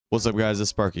What's up guys, it's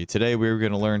Sparky. Today we're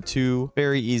going to learn two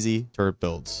very easy turret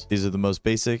builds. These are the most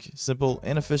basic, simple,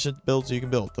 and efficient builds you can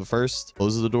build. The first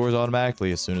closes the doors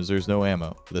automatically as soon as there's no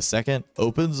ammo. The second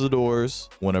opens the doors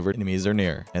whenever enemies are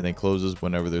near and then closes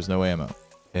whenever there's no ammo.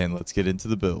 And let's get into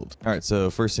the build. Alright, so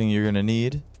first thing you're going to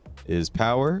need is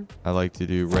power. I like to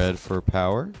do red for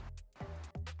power.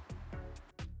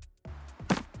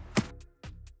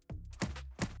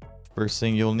 First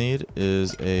thing you'll need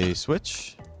is a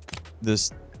switch.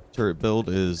 This turret build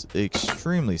is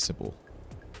extremely simple,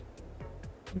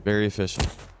 very efficient.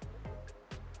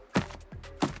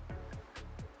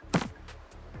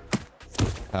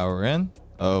 Power in.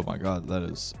 Oh my god, that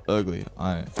is ugly.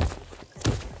 I'm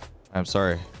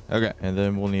sorry. Okay, and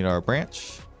then we'll need our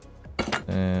branch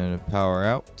and power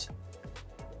out.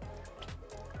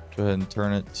 Go ahead and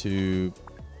turn it to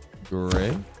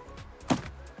gray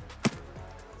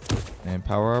and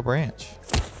power our branch.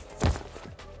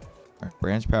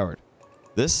 Branch powered.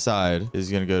 This side is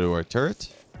going to go to our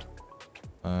turret,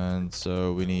 and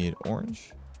so we need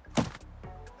orange.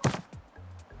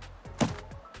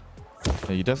 Now,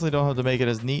 you definitely don't have to make it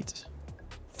as neat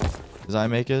as I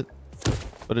make it,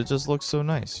 but it just looks so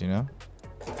nice, you know.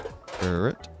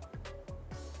 Turret.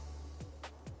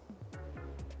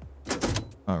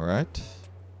 All right.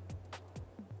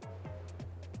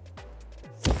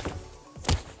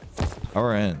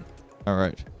 Power in. All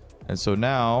right, and so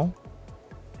now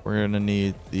we're going to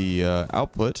need the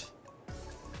output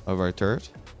of our turret,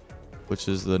 which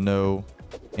is the no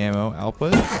ammo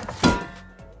output.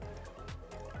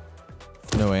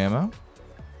 No ammo.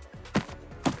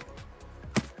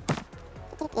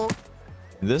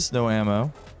 This no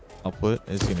ammo output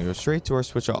is going to go straight to our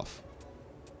switch off.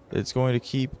 It's going to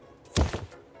keep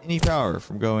any power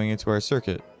from going into our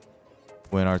circuit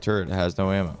when our turret has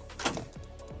no ammo.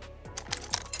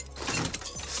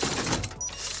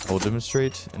 I'll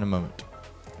demonstrate in a moment.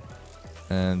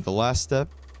 And the last step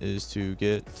is to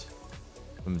get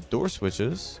some door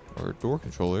switches or door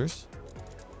controllers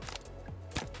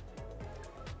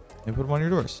and put them on your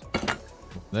doors.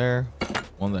 One there,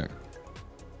 one there.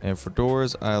 And for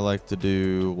doors, I like to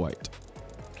do white.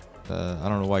 I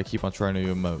don't know why I keep on trying to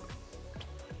emote.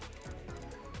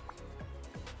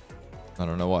 I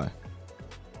don't know why.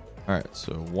 All right,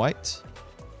 so white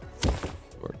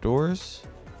for doors.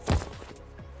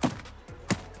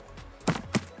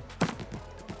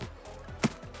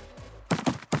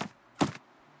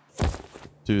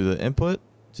 To the input,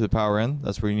 to the power in,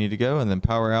 that's where you need to go, and then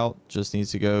power out just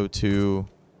needs to go to,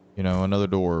 you know, another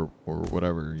door or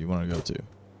whatever you want to go to.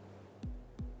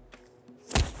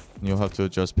 And you'll have to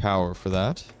adjust power for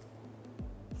that.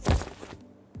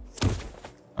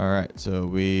 All right, so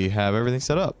we have everything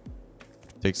set up.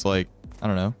 Takes like, I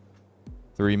don't know,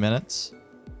 3 minutes,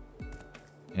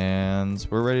 and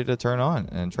we're ready to turn on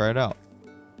and try it out.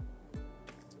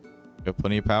 Got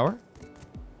plenty of power.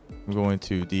 I'm going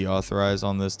to deauthorize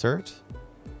on this turret.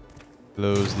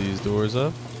 Close these doors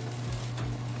up.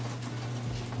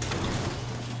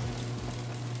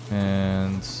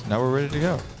 And now we're ready to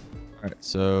go. All right,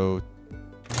 so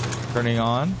turning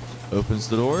on opens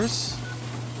the doors.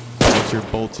 Once your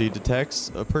bolty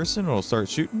detects a person, it'll start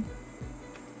shooting.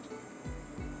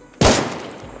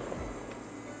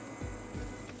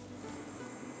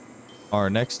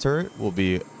 Our next turret will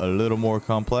be a little more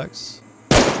complex.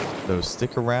 So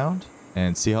stick around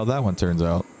and see how that one turns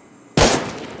out.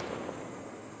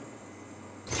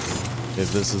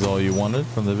 If this is all you wanted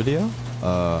from the video,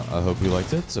 I hope you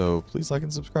liked it. So please like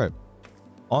and subscribe.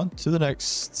 On to the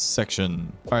next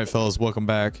section. All right, fellas, welcome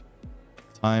back.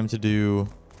 Time to do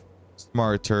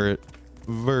Smart Turret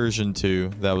version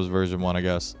 2. That was version 1, I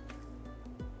guess.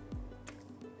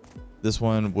 This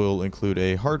one will include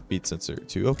a heartbeat sensor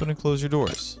to open and close your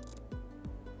doors.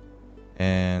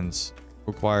 And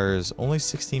requires only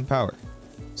 16 power.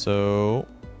 So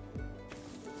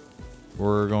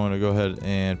we're going to go ahead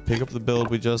and pick up the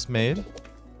build we just made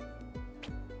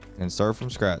and start from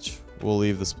scratch. We'll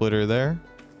leave the splitter there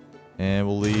and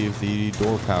we'll leave the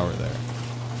door power there.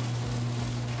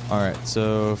 All right,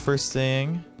 so first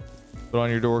thing, put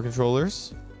on your door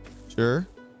controllers. Sure,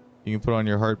 you can put on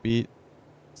your heartbeat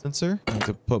sensor. I like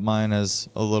to put mine as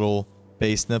a little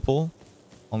base nipple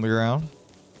on the ground.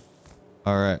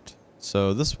 All right,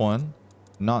 so this one,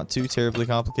 not too terribly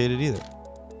complicated either.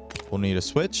 We'll need a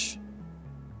switch.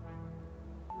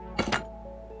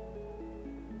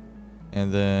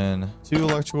 And then 2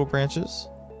 electrical branches.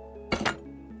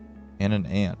 And an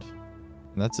and.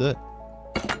 And that's it.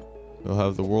 We'll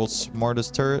have the world's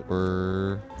smartest turret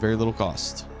for very little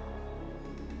cost.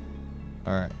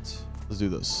 Alright, let's do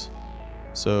this.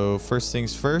 So first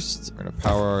things first, we're going to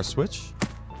power our switch.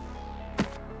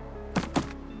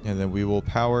 And then we will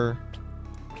power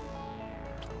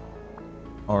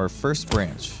our first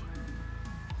branch.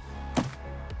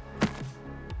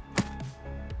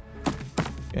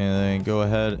 And then go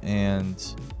ahead and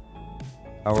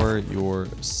power your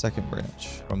second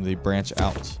branch from the branch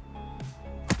out.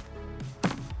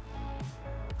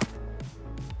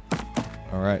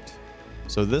 All right.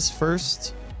 So this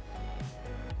first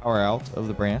power out of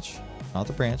the branch, not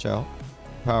the branch out,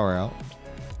 power out,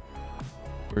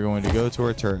 we're going to go to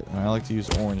our turret. And I like to use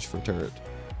orange for turret.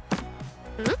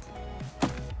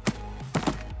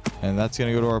 And that's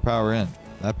going to go to our power in.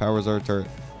 That powers our turret.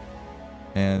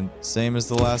 And same as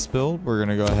the last build, we're going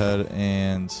to go ahead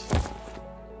and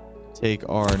take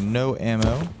our no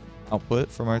ammo output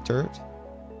from our turret.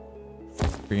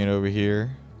 Bring it over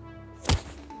here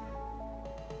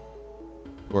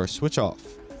to our switch off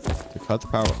to cut the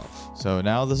power off. So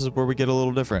now this is where we get a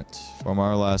little different from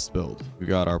our last build. We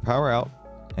got our power out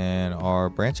and our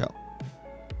branch out.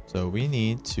 So we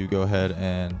need to go ahead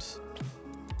and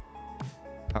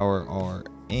power our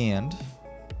and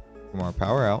from our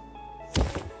power out.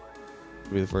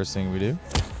 Will be the first thing we do.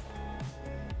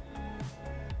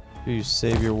 You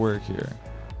save your work here.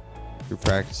 You're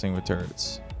practicing with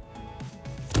turrets.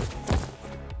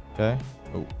 Okay.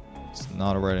 Oh, it's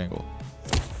not a right angle.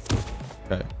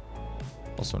 Okay.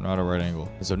 Also not a right angle.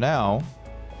 And so now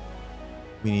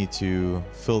we need to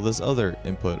fill this other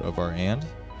input of our and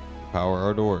power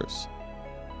our doors.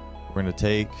 We're going to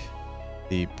take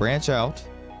the branch out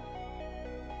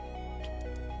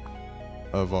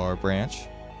of our branch,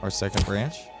 our second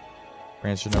branch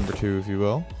number 2, if you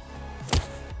will.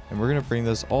 And we're going to bring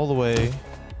this all the way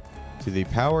to the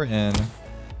power in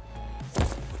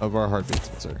of our heartbeat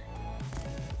sensor.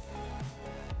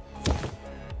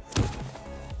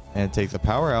 And take the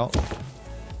power out,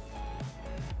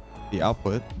 the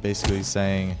output, basically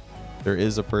saying there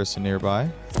is a person nearby.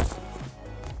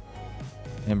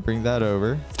 And bring that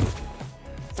over.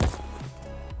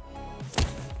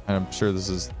 And I'm sure this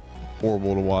is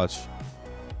horrible to watch,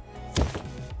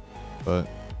 but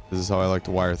this is how I like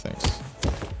to wire things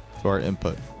to our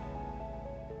input.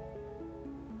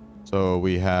 So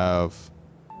we have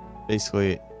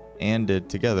basically anded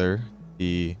together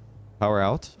the power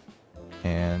out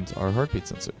and our heartbeat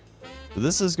sensor. So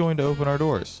this is going to open our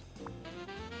doors.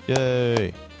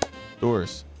 Yay!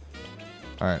 Doors.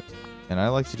 All right, and I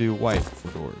like to do white for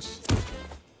doors.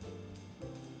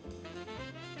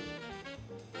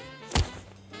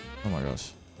 Oh my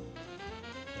gosh.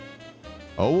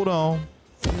 Hold on.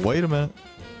 Wait a minute.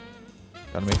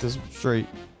 Gotta make this straight.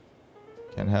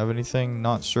 Can't have anything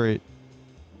not straight.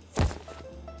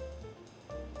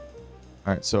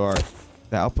 Alright, so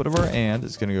the output of our and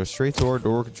is gonna go straight to our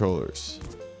door controllers.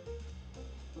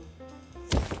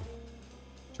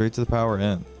 Straight to the power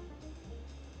in.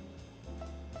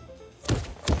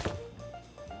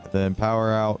 Then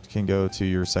power out can go to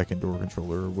your second door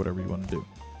controller or whatever you want to do.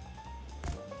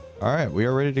 All right, we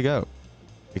are ready to go.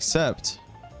 Except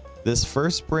this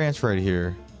first branch right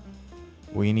here,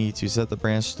 we need to set the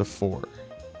branch to 4.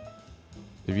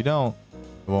 If you don't,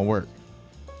 it won't work.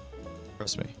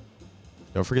 Trust me.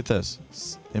 Don't forget this.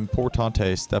 It's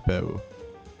importante stepo.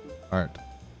 All right.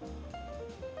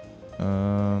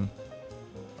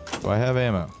 Do I have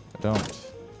ammo? I don't.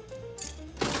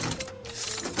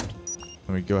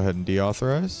 Let me go ahead and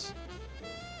deauthorize.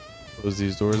 Close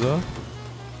these doors up.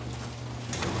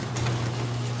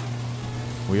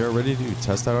 We are ready to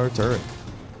test out our turret.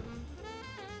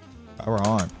 Power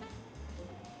on.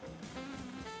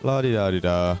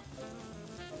 La-di-da-di-da.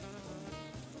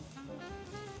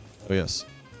 Oh, yes.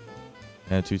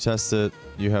 And to test it,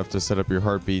 you have to set up your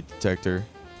heartbeat detector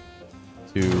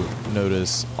to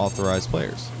notice authorized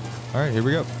players. All right, here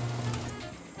we go.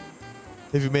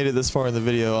 If you made it this far in the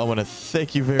video, I want to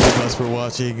thank you very much for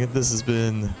watching. This has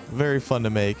been very fun to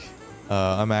make.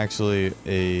 I'm actually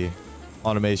a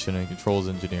automation and controls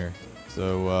engineer,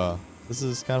 so this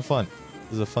is kind of fun.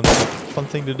 This is a fun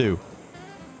thing to do.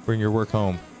 Bring your work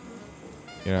home.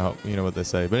 You know what they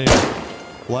say. But anyway,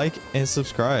 like and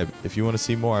subscribe if you want to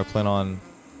see more. I plan on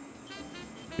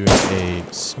doing a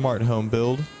smart home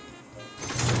build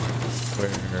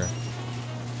where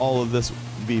all of this will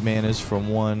be managed from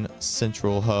one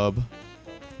central hub.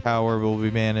 Power will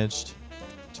be managed.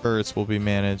 Turrets will be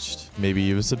managed. Maybe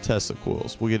even some Tesla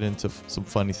coils. We'll get into some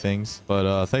funny things.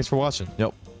 But thanks for watching.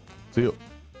 Yep. See you.